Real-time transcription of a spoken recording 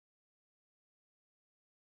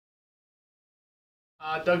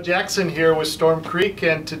Doug Jackson here with Storm Creek,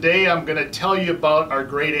 and today I'm going to tell you about our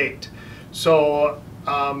grade 8. So,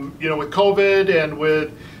 with COVID and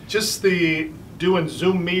with just the doing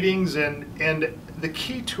Zoom meetings and the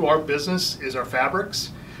key to our business is our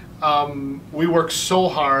fabrics. We work so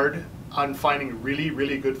hard on finding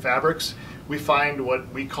really good fabrics. We find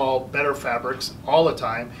what we call better fabrics all the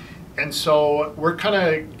time, and so we're kind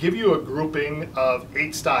of give you a grouping of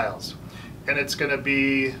 8 styles. And it's going to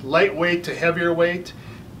be lightweight to heavier weight,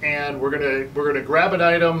 and we're gonna grab an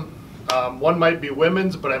item. One might be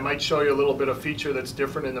women's, but I might show you a little bit of feature that's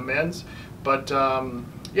different in the men's. But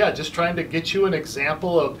yeah, just trying to get you an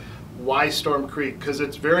example of why Storm Creek, because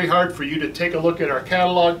it's very hard for you to take a look at our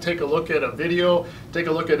catalog, take a look at a video, take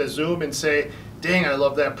a look at a Zoom, and say, "Dang, I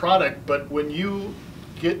love that product." But when you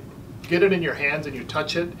get it in your hands and you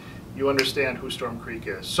touch it, you understand who Storm Creek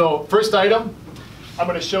is. So first item I'm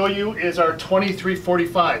going to show you is our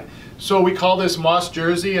 2345. So we call this moss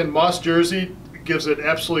jersey, and moss jersey gives it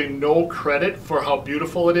absolutely no credit for how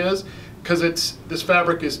beautiful it is, because this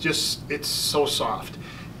fabric is just, it's so soft.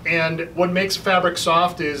 And what makes fabric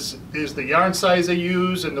soft is the yarn size they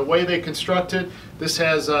use and the way they construct it. This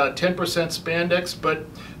has 10% spandex, but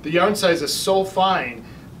the yarn size is so fine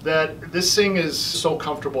that this thing is so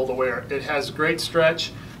comfortable to wear. It has great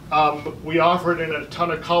stretch. We offer it in a ton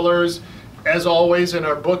of colors. As always in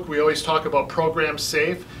our book, we always talk about program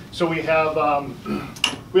safe. So we have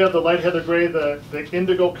the light heather gray, the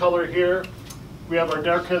indigo color here. We have our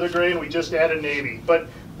dark heather gray, and we just added navy. But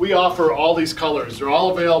we offer all these colors. They're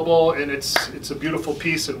all available, and it's a beautiful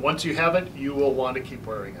piece. And once you have it, you will want to keep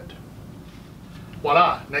wearing it.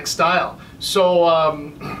 Voila, next style. So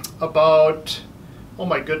about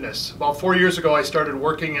 4 years ago, I started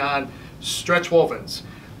working on stretch wovens,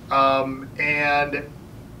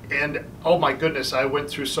 and oh my goodness, I went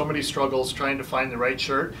through so many struggles trying to find the right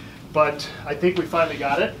shirt, but I think we finally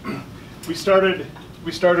got it. We started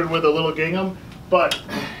with a little gingham, but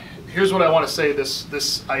here's what I want to say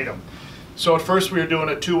this item. So at first we were doing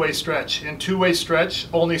a two-way stretch, and two-way stretch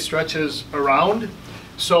only stretches around.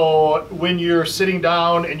 So when you're sitting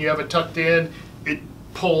down and you have it tucked in, it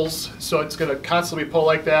pulls, so it's going to constantly pull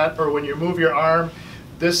like that. Or when you move your arm,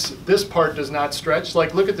 this part does not stretch.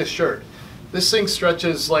 Like, look at this shirt. This thing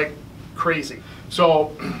stretches like crazy.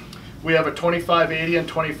 So we have a 2580 and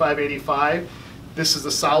 2585. This is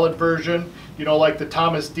the solid version. You know, like the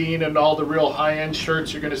Thomas Dean and all the real high-end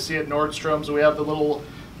shirts you're going to see at Nordstrom's. We have the little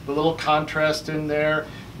contrast in there.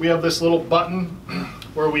 We have this little button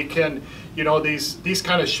where we can, these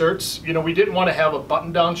kind of shirts. We didn't want to have a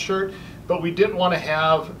button-down shirt, but we didn't want to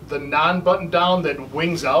have the non-button-down that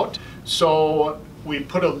wings out. So we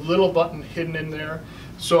put a little button hidden in there.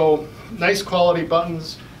 So nice quality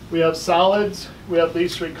buttons. We have solids. We have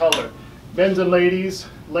these 3 color. Men's and ladies.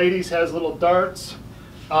 Ladies has little darts.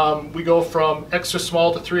 We go from extra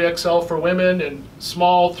small to 3XL for women, and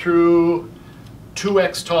small through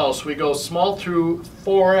 2X tall. So we go small through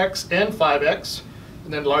 4X and 5X,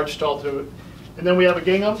 and then large tall through. And then we have a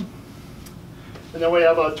gingham. And then we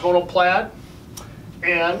have a tonal plaid.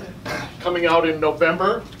 And coming out in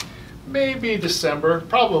November, maybe December,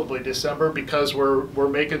 probably December, because we're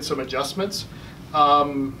making some adjustments.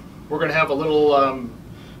 We're going to have a little,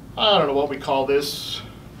 I don't know what we call this,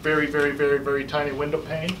 very tiny window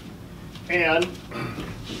pane. And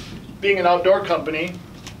being an outdoor company,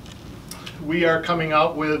 we are coming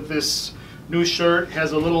out with this new shirt. It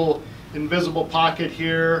has a little invisible pocket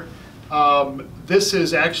here.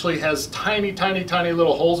 This actually has tiny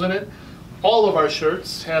little holes in it. All of our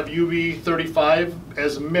shirts have UV 35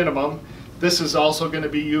 as a minimum. This is also going to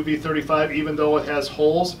be UV 35, even though it has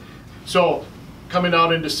holes. So coming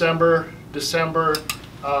out in December,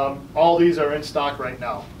 all these are in stock right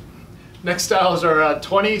now. Next styles are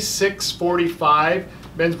 2645.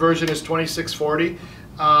 Men's version is 2640.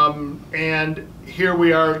 And here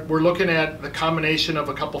we're looking at the combination of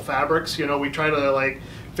a couple fabrics. We try to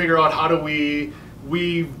figure out how do we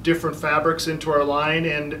weave different fabrics into our line,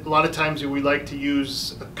 and a lot of times we like to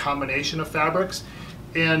use a combination of fabrics.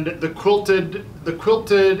 And the quilted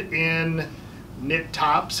in knit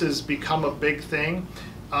tops has become a big thing.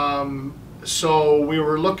 So we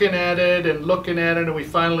were looking at it, and we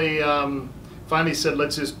finally said,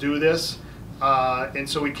 let's just do this. And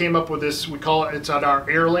so we came up with this. We call it's on our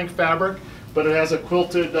air link fabric, but it has a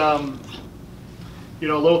quilted,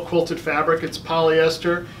 little quilted fabric. It's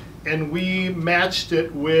polyester. And we matched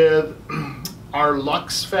it with our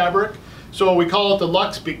Luxe fabric. So we call it the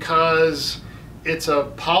Luxe because it's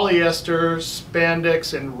a polyester,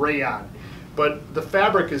 spandex, and rayon. But the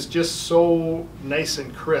fabric is just so nice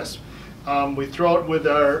and crisp. We throw it with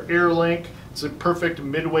our air link. It's a perfect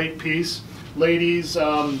mid-weight piece. Ladies,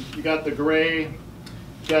 you got the gray, you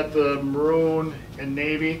got the maroon and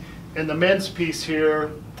navy. And the men's piece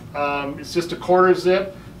here, it's just a quarter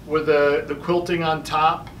zip with the quilting on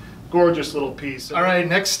top. Gorgeous little piece. All right,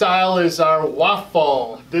 next style is our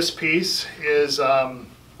Waffle. This piece is,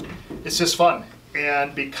 it's just fun.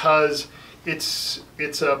 And because it's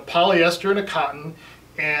a polyester and a cotton,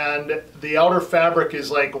 and the outer fabric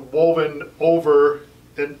is like woven over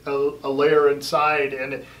a layer inside,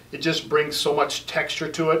 and it just brings so much texture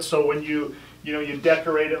to it. So when you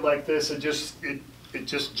decorate it like this, it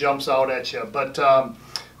just jumps out at you. But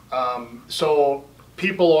so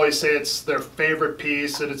people always say it's their favorite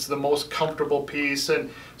piece and it's the most comfortable piece. And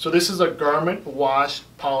so this is a garment washed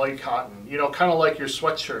poly cotton, kind of like your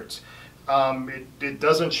sweatshirts. It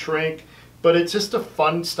doesn't shrink, but it's just a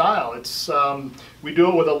fun style. It's we do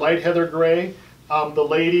it with a light heather gray. The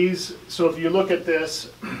ladies, so if you look at this,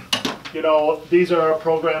 these are our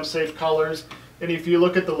program safe colors. And if you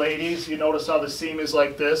look at the ladies, you notice how the seam is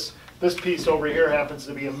like this. This piece over here happens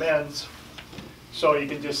to be a men's. So you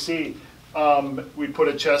can just see, we put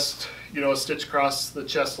a chest, a stitch across the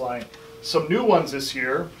chest line. Some new ones this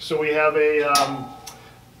year. So we have a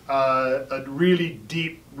really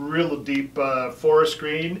deep, real deep forest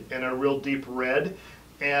green and a real deep red.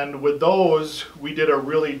 And with those, we did a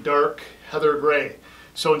really dark heather gray.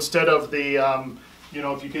 So instead of the,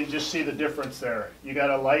 if you can just see the difference there, you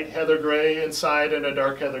got a light heather gray inside and a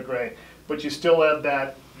dark heather gray, but you still have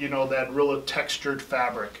that, that real textured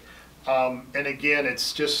fabric. And again,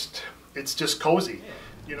 it's just cozy.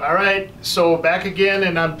 All right, so back again,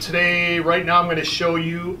 and right now I'm going to show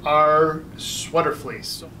you our sweater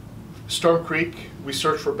fleece. Storm Creek, we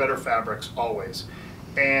search for better fabrics always,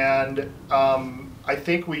 and I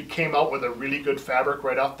think we came out with a really good fabric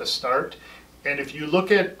right off the start. And if you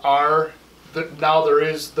look at now there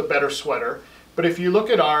is the better sweater, but if you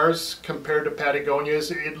look at ours compared to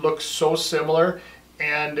Patagonia's, it looks so similar,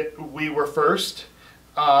 and we were first,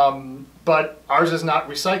 but ours is not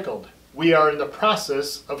recycled. We are in the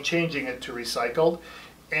process of changing it to recycled,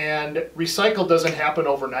 and recycled doesn't happen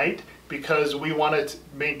overnight because we want to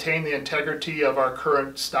maintain the integrity of our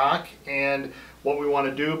current stock and what we want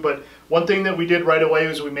to do. But one thing that we did right away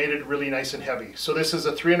was we made it really nice and heavy. So this is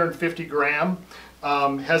a 350 gram,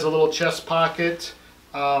 has a little chest pocket,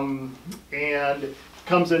 and it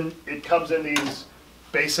comes in these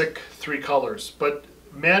basic 3 colors. But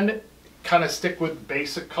men kind of stick with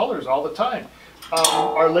basic colors all the time.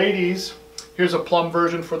 Our ladies, here's a plum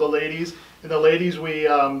version for the ladies. In the ladies, we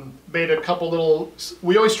made a couple little,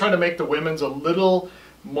 we always try to make the women's a little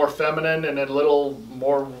more feminine and a little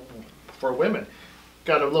more for women.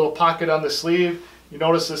 Got a little pocket on the sleeve. You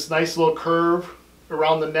notice this nice little curve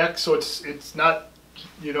around the neck, so it's not,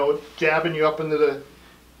 jabbing you up into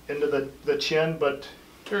the chin, but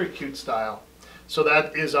very cute style. So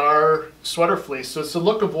that is our sweater fleece. So it's a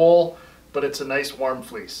look of wool, but it's a nice warm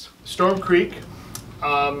fleece. Storm Creek,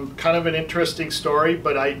 kind of an interesting story,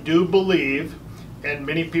 but I do believe, and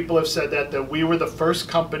many people have said that we were the first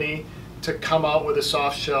company to come out with a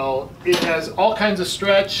soft shell. It has all kinds of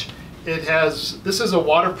stretch. This is a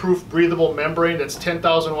waterproof, breathable membrane that's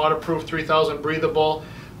 10,000 waterproof, 3,000 breathable.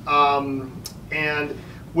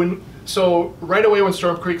 So right away when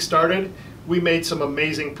Storm Creek started, we made some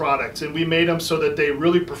amazing products, and we made them so that they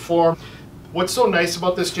really perform. What's so nice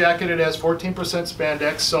about this jacket, it has 14%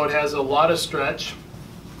 spandex, so it has a lot of stretch.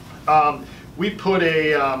 We put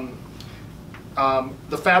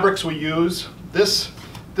the fabrics we use, this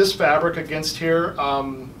fabric against here,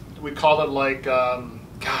 we call it like,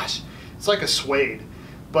 it's like a suede,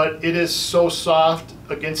 but it is so soft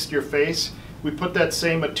against your face. We put that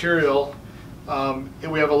same material,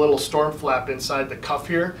 and we have a little storm flap inside the cuff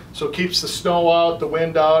here, so it keeps the snow out, the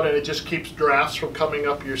wind out, and it just keeps drafts from coming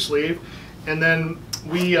up your sleeve. And then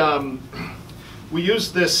we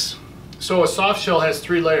use this, so a soft shell has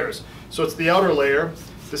 3 layers. So it's the outer layer.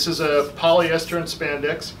 This is a polyester and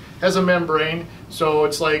spandex, has a membrane, so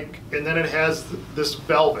it's like, and then it has this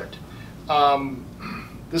velvet.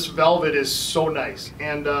 This velvet is so nice,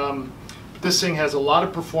 and this thing has a lot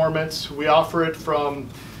of performance. We offer it from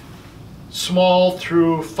small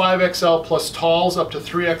through 5XL plus talls up to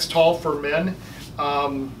 3X tall for men.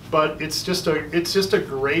 But it's just a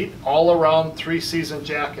great all-around 3-season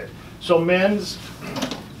jacket. So men's,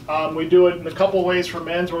 we do it in a couple ways for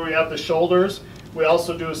men's, where we have the shoulders. We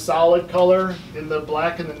also do a solid color in the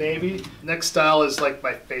black and the navy. Next style is like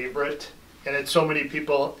my favorite, and it's so many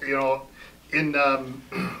people, in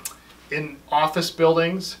office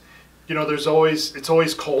buildings, it's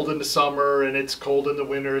always cold in the summer and it's cold in the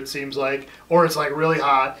winter, it seems like, or it's like really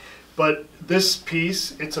hot. But this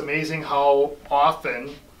piece, it's amazing how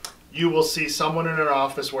often you will see someone in an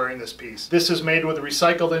office wearing this piece. This is made with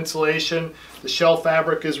recycled insulation. The shell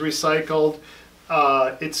fabric is recycled.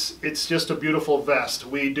 It's just a beautiful vest.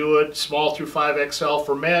 We do it small through 5XL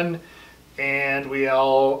for men, and we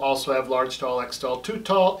also have large tall, XL, 2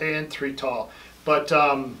 tall, and 3 tall. But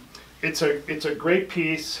it's a great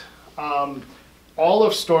piece. All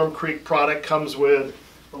of Storm Creek product comes with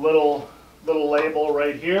a little label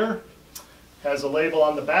right here. Has a label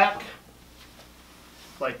on the back,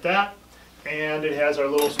 like that, and it has our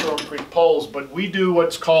little Storm Creek poles. But we do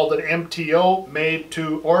what's called an MTO, made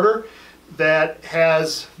to order, that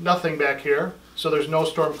has nothing back here. So there's no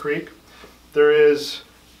Storm Creek. There is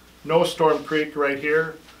no Storm Creek right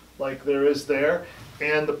here, like there is there.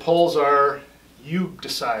 And the poles are, you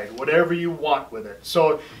decide, whatever you want with it.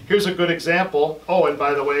 So here's a good example. Oh, and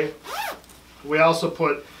by the way, we also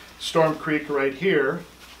put Storm Creek right here.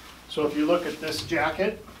 So if you look at this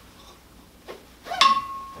jacket,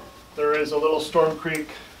 there is a little Storm Creek,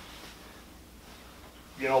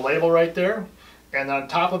 label right there. And on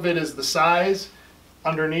top of it is the size.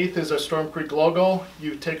 Underneath is a Storm Creek logo.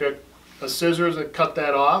 You take a scissors and cut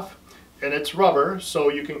that off. And it's rubber, so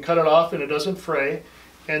you can cut it off and it doesn't fray.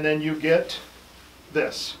 And then you get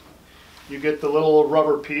this. You get the little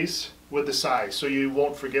rubber piece with the size, so you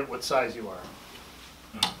won't forget what size you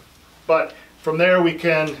are. But from there we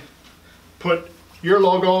can put your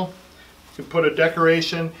logo, you can put a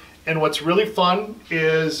decoration, and what's really fun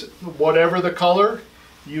is whatever the color,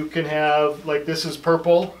 you can have, like this is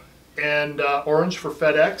purple and orange for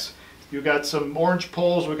FedEx. You got some orange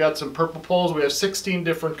poles, we got some purple poles, we have 16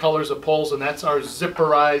 different colors of poles, and that's our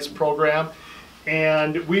zipperized program.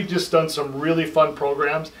 And we've just done some really fun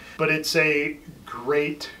programs, but it's a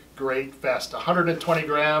great vest. 120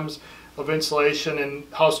 grams of insulation, and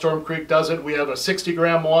how Storm Creek does it, we have a 60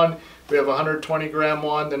 gram one, we have a 120 gram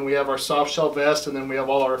one, then we have our soft shell vest, and then we have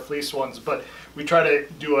all our fleece ones. But we try to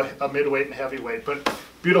do a midweight and heavyweight, but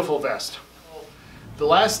beautiful vest. The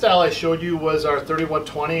last style I showed you was our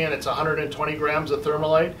 3120, and it's 120 grams of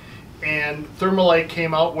Thermalite. And Thermalite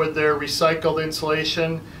came out with their recycled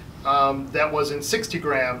insulation that was in 60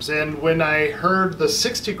 grams. And when I heard the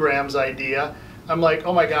 60 grams idea, I'm like,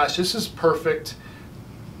 oh my gosh, this is perfect.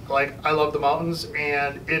 Like, I love the mountains,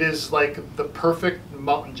 and it is like the perfect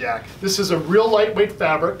mountain jacket. This is a real lightweight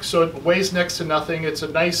fabric, so it weighs next to nothing. It's a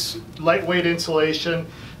nice lightweight insulation.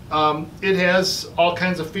 It has all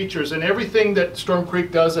kinds of features, and everything that Storm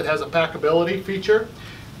Creek does, it has a packability feature.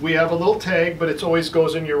 We have a little tag, but it always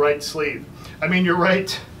goes in your right sleeve. I mean your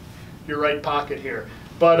right pocket here.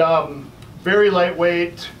 But very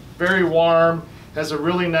lightweight, very warm, has a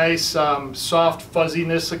really nice soft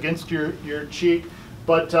fuzziness against your cheek.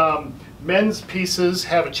 But men's pieces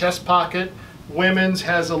have a chest pocket. Women's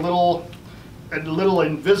has a little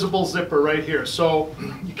invisible zipper right here, so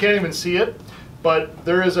you can't even see it. But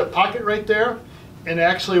there is a pocket right there, and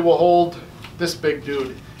actually will hold this big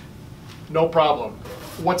dude, no problem.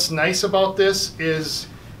 What's nice about this is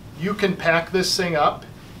you can pack this thing up,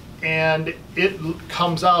 and it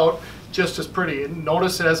comes out just as pretty. And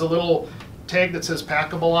notice it has a little tag that says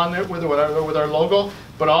packable on it with our logo,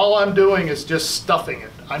 but all I'm doing is just stuffing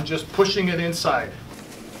it. I'm just pushing it inside.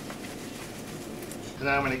 And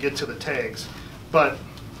then I'm going to get to the tags. But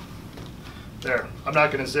there, I'm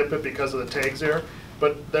not going to zip it because of the tags there,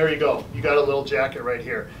 but there you go. You got a little jacket right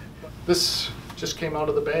here. This just came out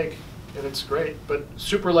of the bag, and it's great, but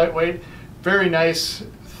super lightweight, very nice,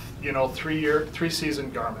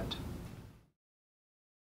 3-season garment.